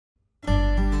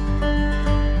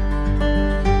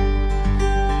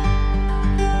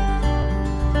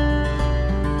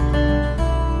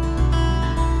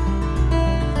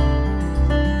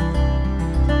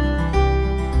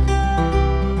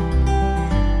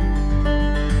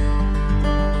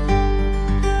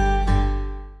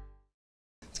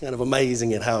kind of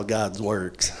amazing at how God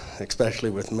works,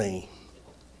 especially with me.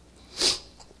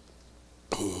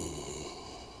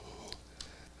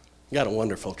 Got a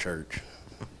wonderful church.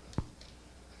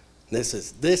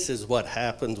 This is what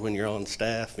happens when you're on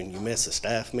staff and you miss a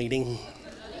staff meeting.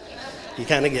 You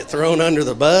kind of get thrown under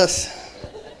the bus.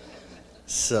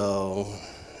 So,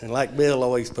 and like Bill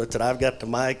always puts it, I've got the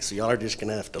mic, so y'all are just going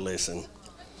to have to listen.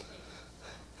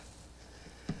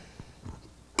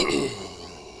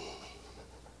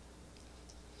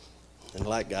 And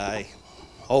like Guy,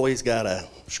 always got a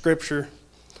scripture.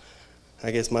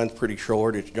 I guess mine's pretty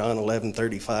short. It's John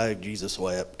 11:35, Jesus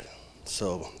wept.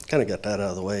 So, kind of got that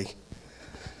out of the way.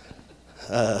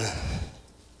 A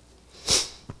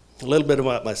little bit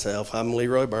about myself. I'm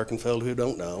Leroy Birkenfeld, who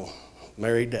don't know.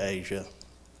 Married to Asia.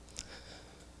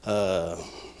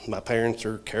 My parents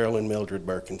are Carol and Mildred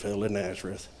Birkenfeld in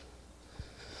Nazareth.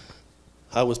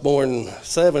 I was born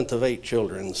 7th of 8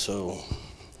 children, so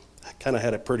I kind of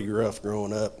had it pretty rough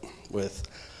growing up with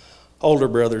older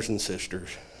brothers and sisters.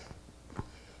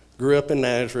 Grew up in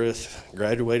Nazareth,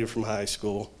 graduated from high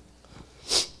school,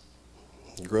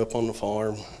 grew up on the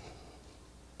farm,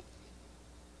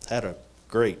 had a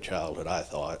great childhood, I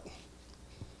thought.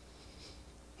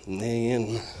 And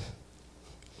then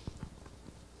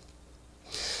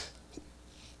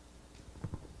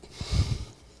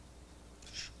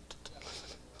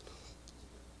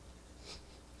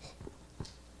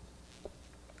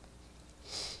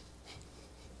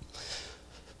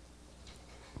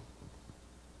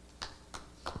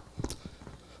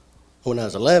when I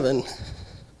was 11,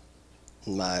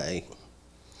 my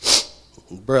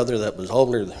brother that was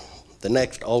older, the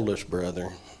next oldest brother,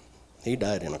 he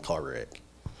died in a car wreck.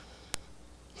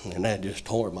 And that just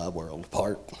tore my world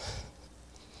apart.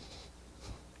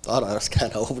 Thought I was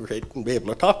kind of over it and be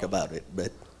able to talk about it,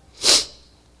 but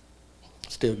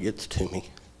still gets to me.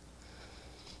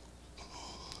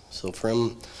 So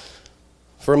from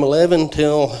 11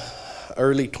 till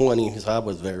early 20s, I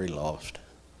was very lost.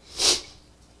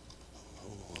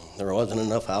 There wasn't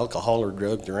enough alcohol or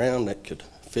drugs around that could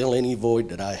fill any void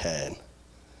that I had.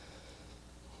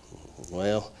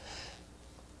 Well,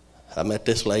 I met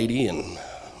this lady, and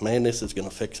man, this is going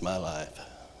to fix my life.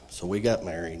 So we got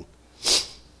married.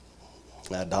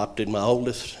 I adopted my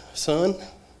oldest son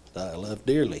that I love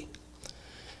dearly.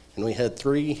 And we had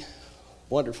 3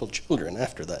 wonderful children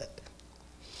after that.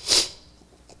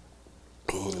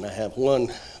 And I have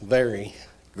one very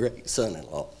great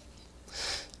son-in-law.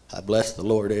 I bless the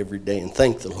Lord every day and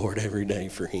thank the Lord every day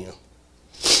for him.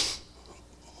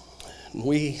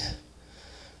 We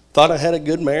thought I had a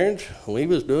good marriage. We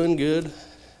was doing good.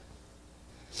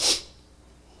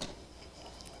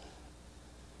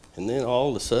 And then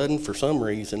all of a sudden, for some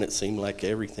reason, it seemed like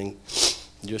everything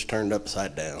just turned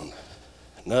upside down.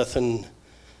 Nothing,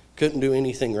 couldn't do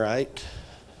anything right,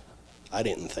 I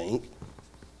didn't think.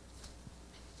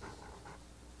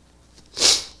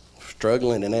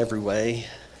 Struggling in every way.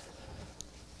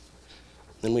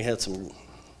 Then we had some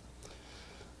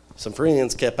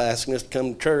friends kept asking us to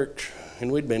come to church,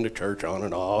 and we'd been to church on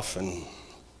and off, and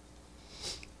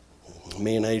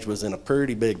me and Age was in a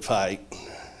pretty big fight,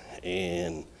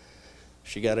 and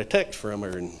she got a text from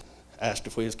her and asked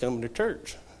if we was coming to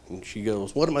church. And she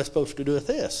goes, "What am I supposed to do with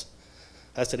this?"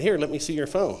 I said, "Here, let me see your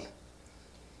phone."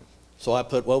 So I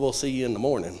put, "Well, we'll see you in the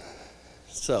morning."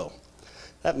 So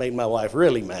that made my wife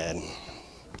really mad,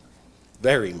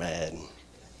 very mad.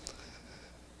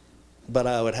 But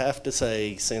I would have to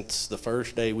say, since the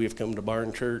first day we've come to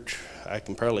Barn Church, I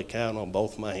can probably count on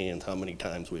both my hands how many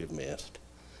times we have missed.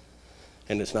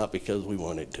 And it's not because we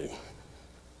wanted to.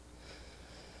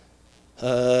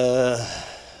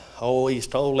 Always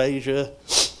told Asia,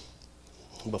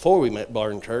 before we met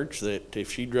Barn Church, that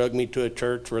if she drugged me to a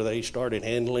church where they started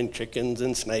handling chickens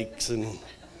and snakes and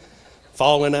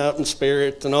falling out in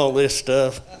spirits and all this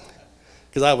stuff,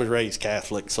 because I was raised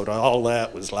Catholic, so all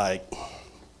that was like,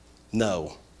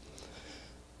 no.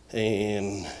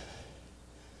 And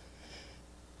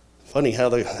funny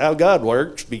how God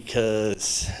works,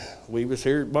 because we was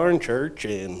here at Barn Church,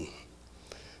 and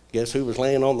guess who was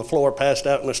laying on the floor passed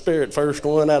out in the spirit? First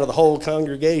one out of the whole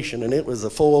congregation, and it was a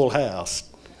full house.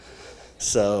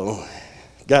 So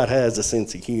God has a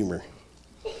sense of humor.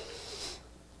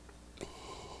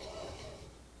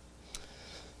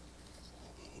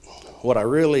 What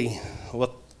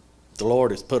the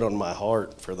Lord has put on my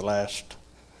heart for the last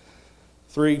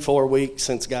 3-4 weeks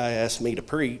since Guy asked me to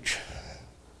preach,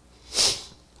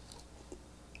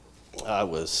 I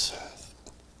was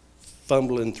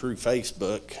fumbling through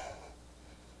Facebook,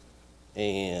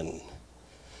 and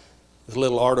this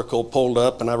little article pulled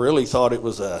up, and I really thought it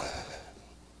was a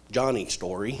Johnny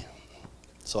story.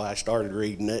 So I started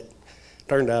reading it.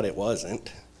 Turned out it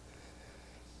wasn't.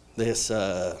 This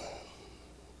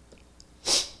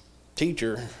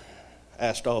teacher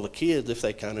asked all the kids if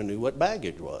they kind of knew what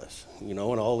baggage was, and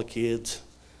all the kids,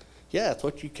 yeah, it's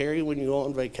what you carry when you go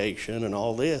on vacation and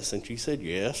all this. And she said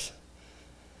yes.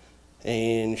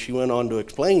 And she went on to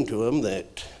explain to them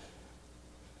that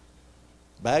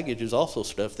baggage is also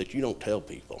stuff that you don't tell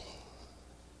people.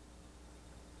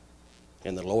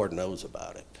 And the Lord knows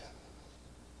about it.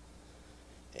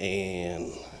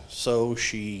 And so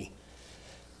she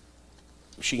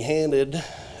handed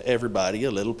everybody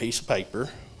a little piece of paper.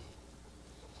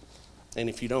 And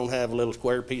if you don't have a little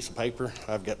square piece of paper,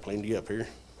 I've got plenty up here,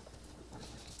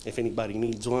 if anybody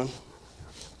needs one.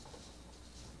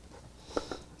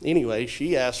 Anyway,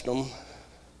 she asked them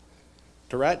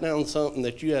to write down something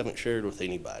that you haven't shared with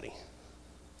anybody.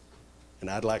 And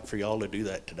I'd like for y'all to do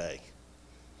that today.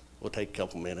 We'll take a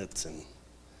couple minutes and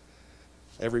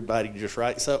everybody just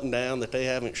write something down that they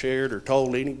haven't shared or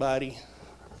told anybody.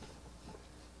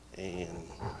 And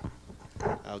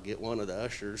I'll get one of the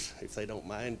ushers, if they don't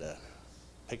mind, to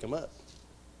pick them up.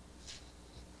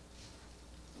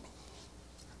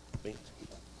 Me.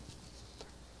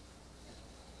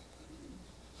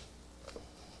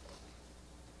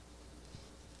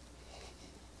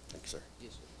 Thank you, sir.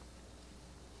 Yes, sir.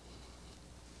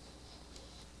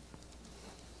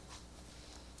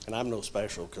 And I'm no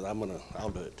special because I'll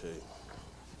do it too.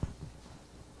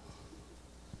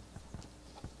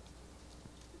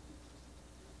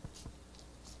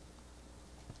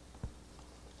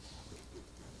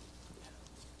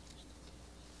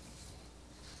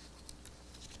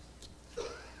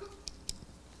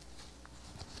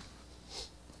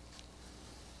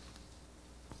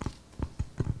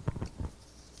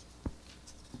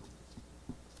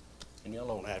 And y'all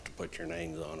don't have to put your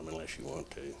names on them unless you want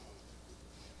to.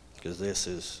 Because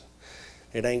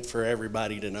it ain't for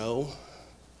everybody to know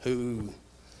who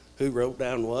wrote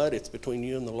down what. It's between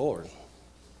you and the Lord.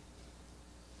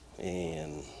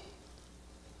 And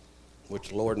which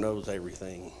the Lord knows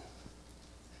everything.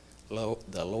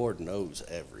 The Lord knows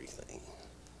everything.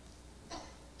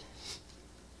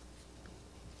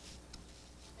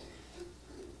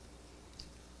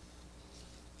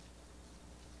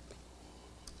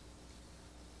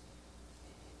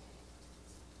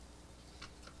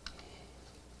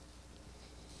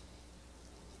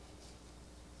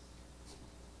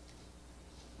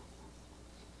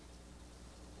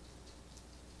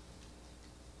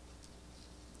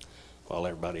 While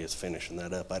everybody is finishing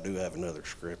that up, I do have another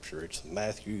scripture. It's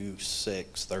Matthew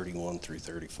 6:31 through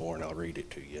 34, and I'll read it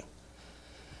to you.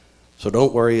 So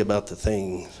don't worry about the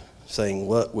things, saying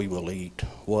what we will eat,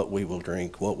 what we will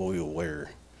drink, what we will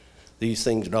wear. These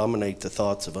things dominate the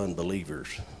thoughts of unbelievers,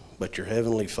 but your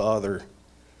heavenly Father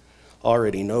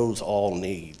already knows all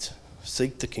needs.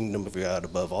 Seek the kingdom of God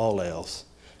above all else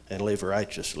and live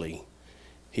righteously.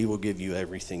 He will give you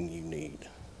everything you need.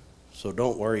 So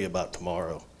don't worry about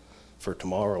tomorrow, for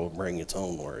tomorrow will bring its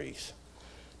own worries.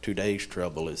 Today's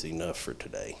trouble is enough for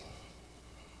today.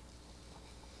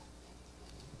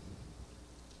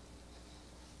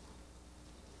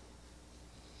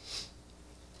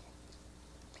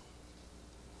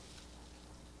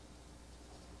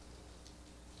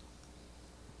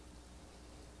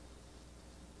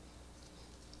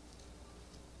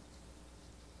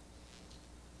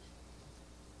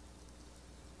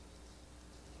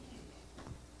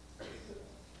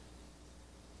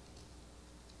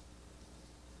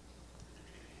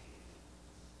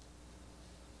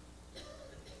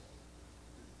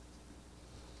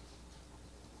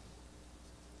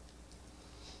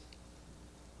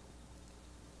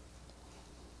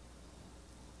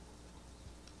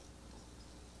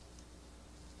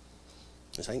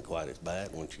 This ain't quite as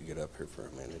bad once you get up here for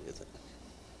a minute, is it?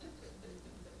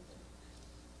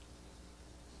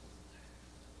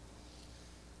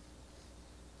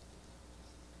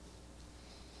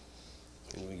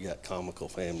 And we got comical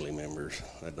family members.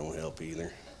 That don't help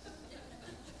either.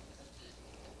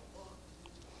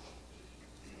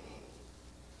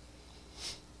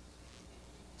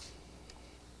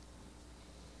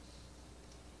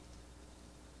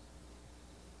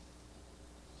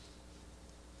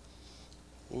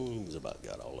 He's about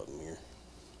got all of them here.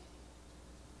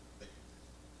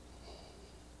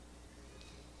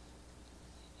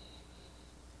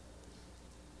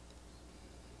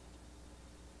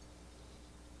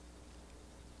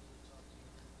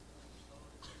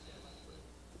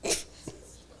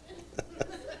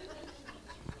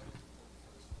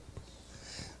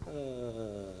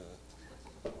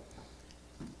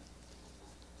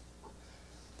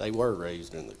 They were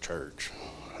raised in the church.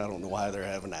 I don't know why they're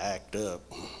having to act up.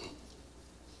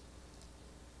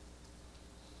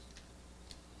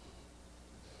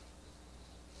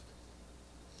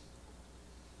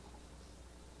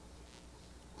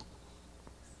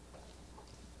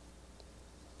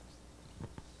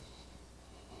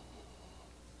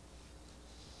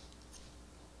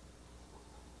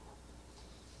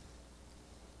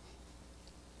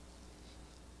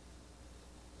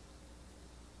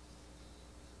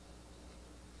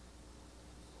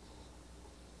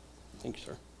 Thank you,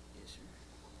 sir. Yes,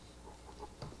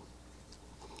 sir.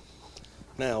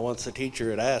 Now, once the teacher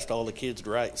had asked all the kids to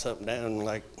write something down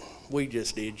like we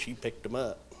just did, she picked them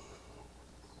up.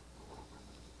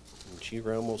 And she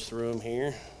rumbles through them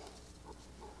here.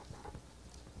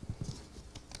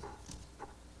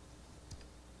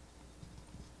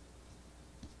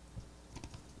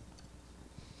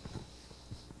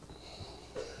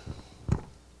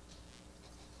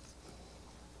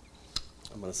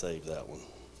 I'm going to save that one.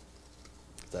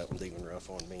 That one's even rough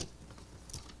on me.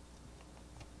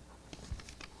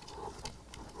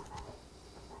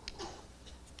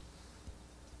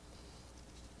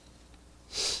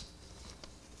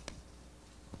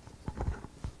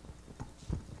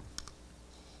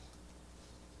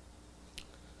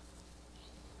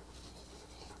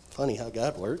 Funny how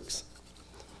God works.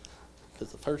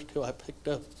 Because the first two I picked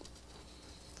up,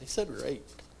 they said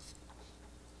raped.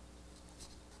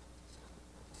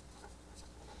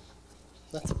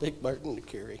 That's a big burden to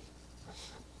carry.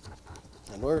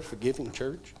 And we're a forgiving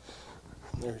church.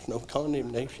 There's no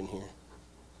condemnation here.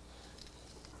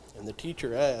 And the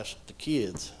teacher asked the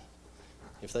kids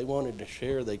if they wanted to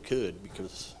share, they could,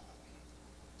 because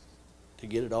to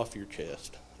get it off your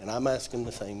chest. And I'm asking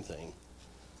the same thing.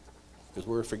 Because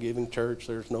we're a forgiving church,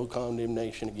 there's no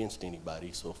condemnation against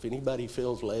anybody. So if anybody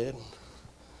feels led,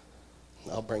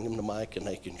 I'll bring them to Mike and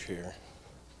they can share.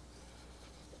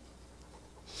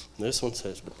 This one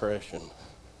says depression.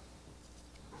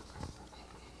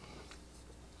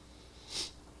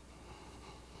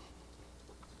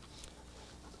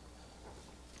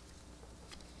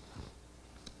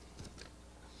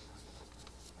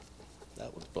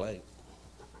 That was blank.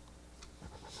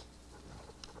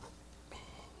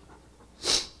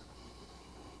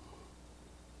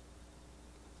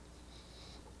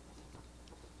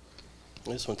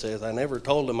 This one says, I never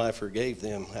told them I forgave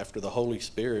them after the Holy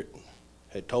Spirit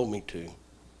had told me to,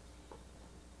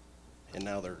 and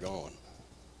now they're gone.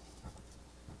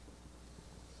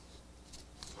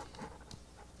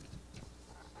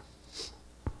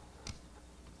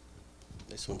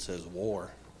 This one says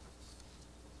war.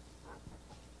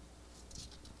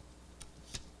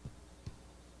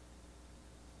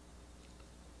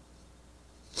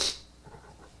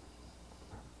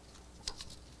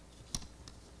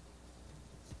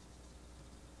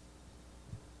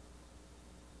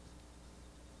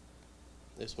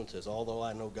 This one says, although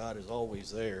I know God is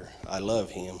always there, I love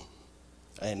him,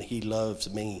 and he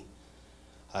loves me.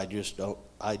 I just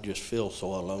feel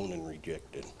so alone and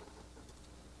rejected.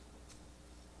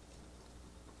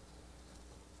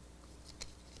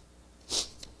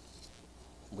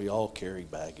 We all carry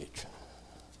baggage.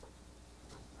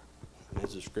 And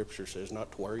as the scripture says,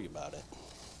 not to worry about it.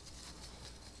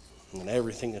 And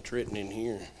everything that's written in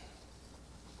here,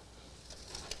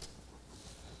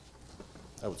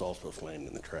 that was all supposed to land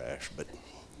in the trash, but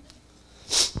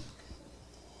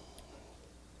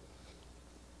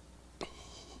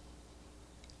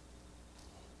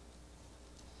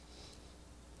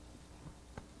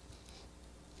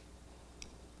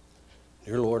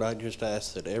dear Lord, I just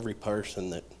ask that every person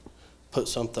that put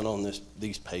something on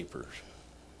these papers,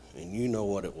 and you know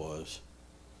what it was,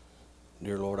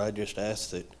 dear Lord, I just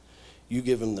ask that you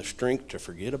give them the strength to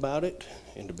forget about it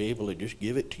and to be able to just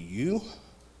give it to you.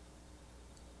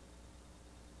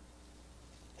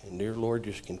 And dear Lord,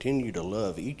 just continue to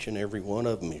love each and every one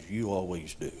of them as you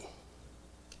always do.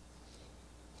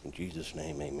 In Jesus'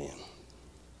 name, amen.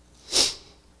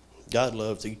 God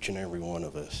loves each and every one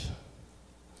of us,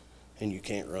 and you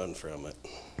can't run from it.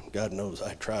 God knows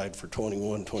I tried for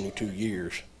 21, 22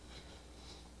 years.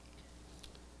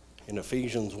 In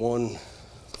Ephesians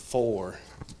 1:4,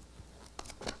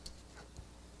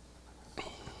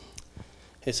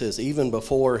 it says, even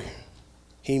before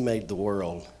he made the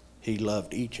world, he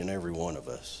loved each and every one of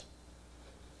us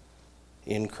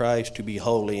in Christ to be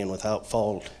holy and without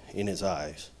fault in his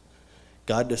eyes.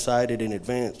 God decided in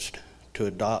advance to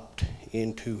adopt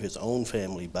into his own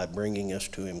family by bringing us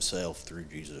to himself through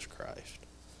Jesus Christ.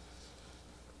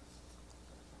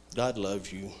 God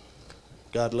loves you.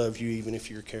 God loves you even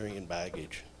if you're carrying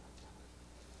baggage.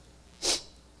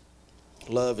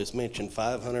 Love is mentioned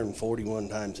 541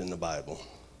 times in the Bible.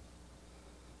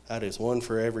 That is one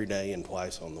for every day and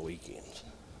twice on the weekends.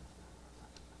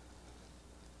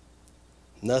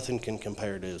 Nothing can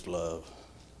compare to his love.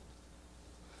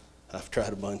 I've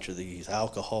tried a bunch of these.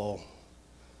 Alcohol,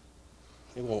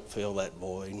 it won't fill that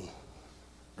void.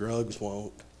 Drugs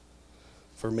won't.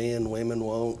 For men, women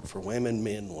won't. For women,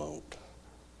 men won't.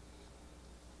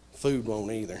 Food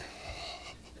won't either.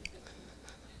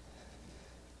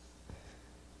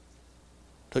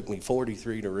 Took me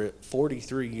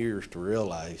 43 years to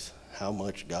realize how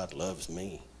much God loves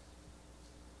me.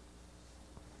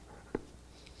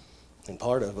 And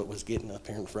part of it was getting up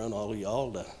here in front of all of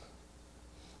y'all to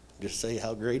just say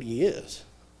how great he is.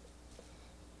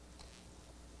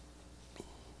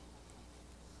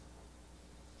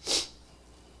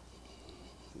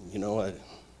 You know,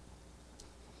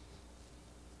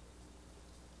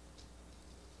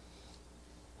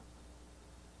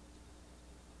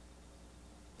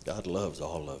 God loves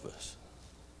all of us.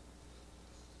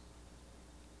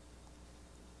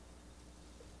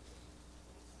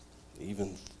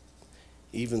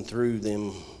 Even through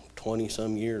them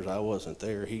 20-some years I wasn't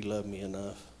there, he loved me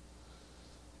enough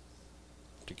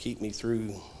to get me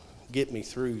through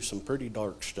some pretty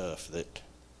dark stuff that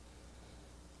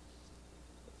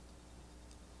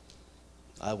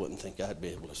I wouldn't think I'd be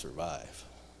able to survive.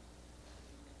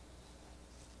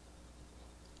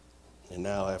 And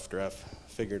now, after I've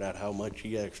figured out how much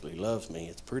he actually loves me,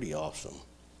 it's pretty awesome.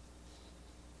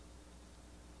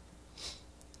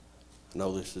 I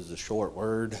know this is a short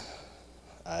word.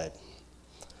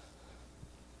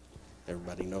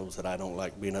 Everybody knows that I don't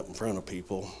like being up in front of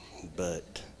people,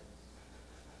 but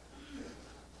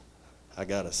I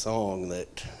got a song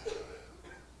that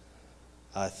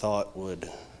I thought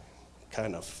would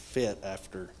kind of fit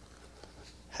after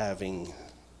having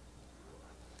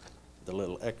the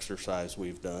little exercise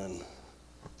we've done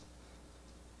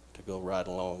to go right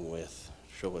along with,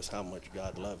 show us how much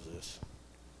God loves us.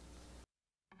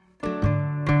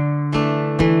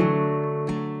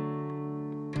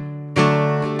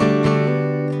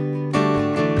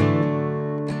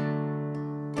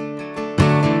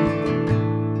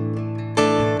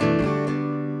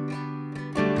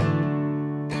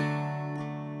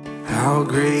 How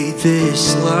great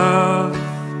this love,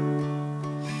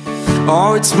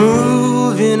 oh, it's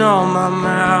moving all my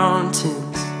mountains.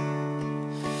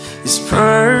 This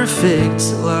perfect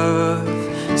love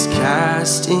is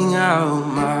casting out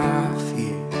my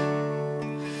fear.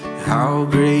 How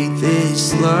great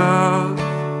this love,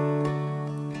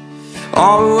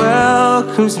 oh,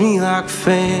 welcomes me like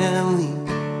family.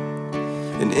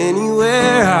 And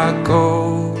anywhere I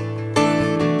go,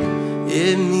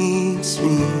 it meets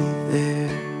me there.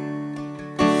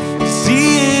 'Cause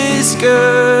he is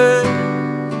good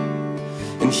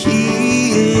and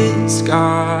he is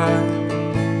God.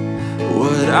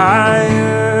 What I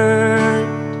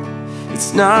earned,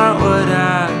 it's not what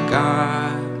I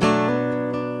got.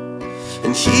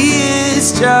 And he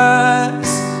is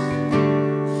just,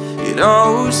 yet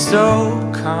oh so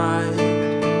kind.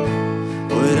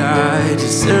 What I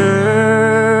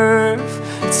deserve,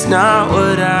 it's not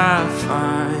what I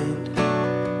find.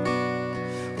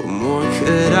 What more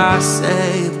could I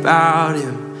say about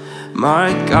him?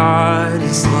 My God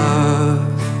is love.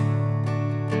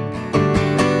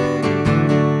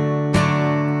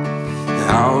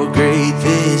 How great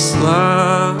this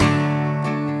love,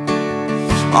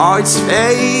 oh, it's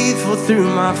faithful through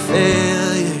my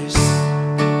failures.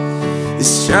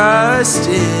 This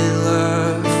trusted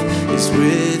love is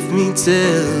with me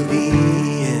till the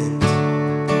end.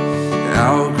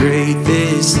 How great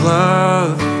this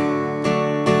love,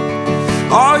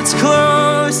 oh, it's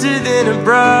closer than a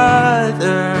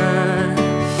brother.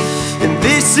 And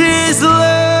this is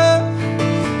love,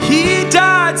 he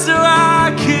died so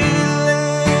I could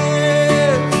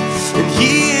live. And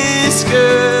he is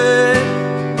good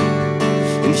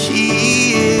and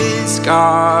he is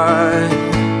God.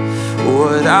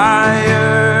 What I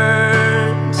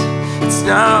earned, it's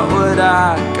not what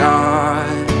I got.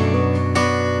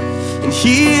 And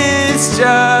he is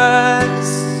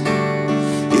just,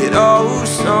 yet oh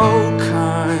so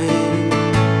kind.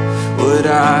 What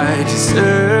I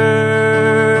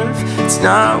deserve, it's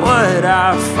not what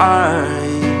I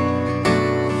find.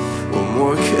 What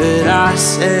more could I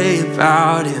say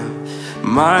about him?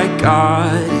 My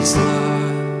God is love.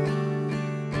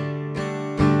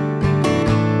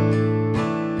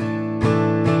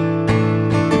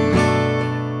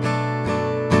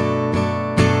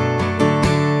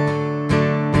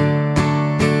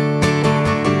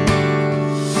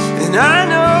 And I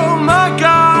know my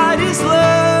God is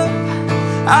love.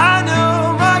 I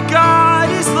know my God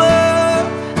is love.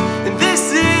 And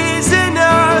this is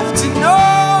enough to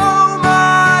know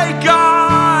my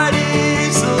God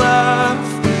is love.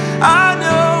 I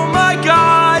know my God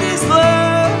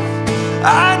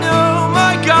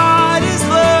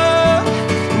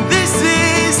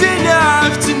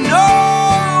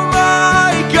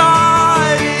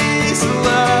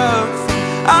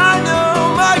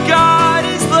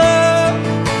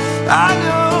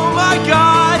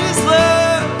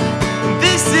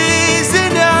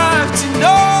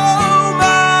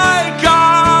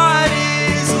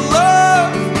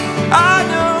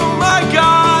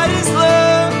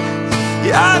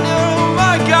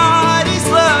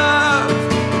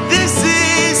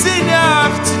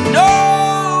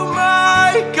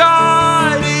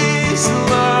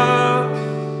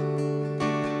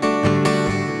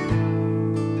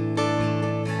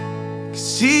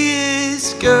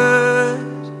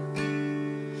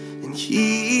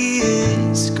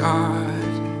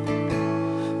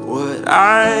what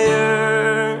I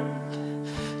earned,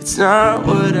 it's not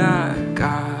what I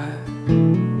got.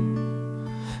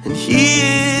 And He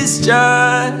is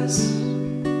just,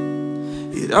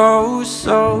 yet oh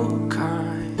so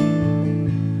kind.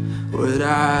 What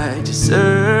I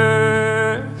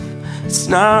deserve, it's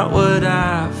not what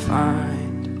I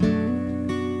find.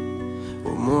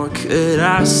 What more could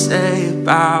I say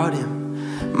about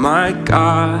Him? My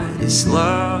God is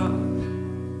love.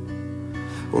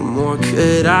 What more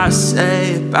could I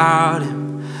say about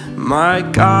Him? My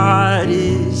God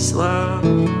is love.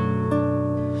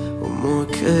 What more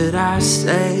could I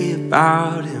say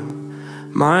about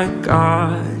Him? My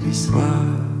God is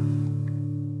love.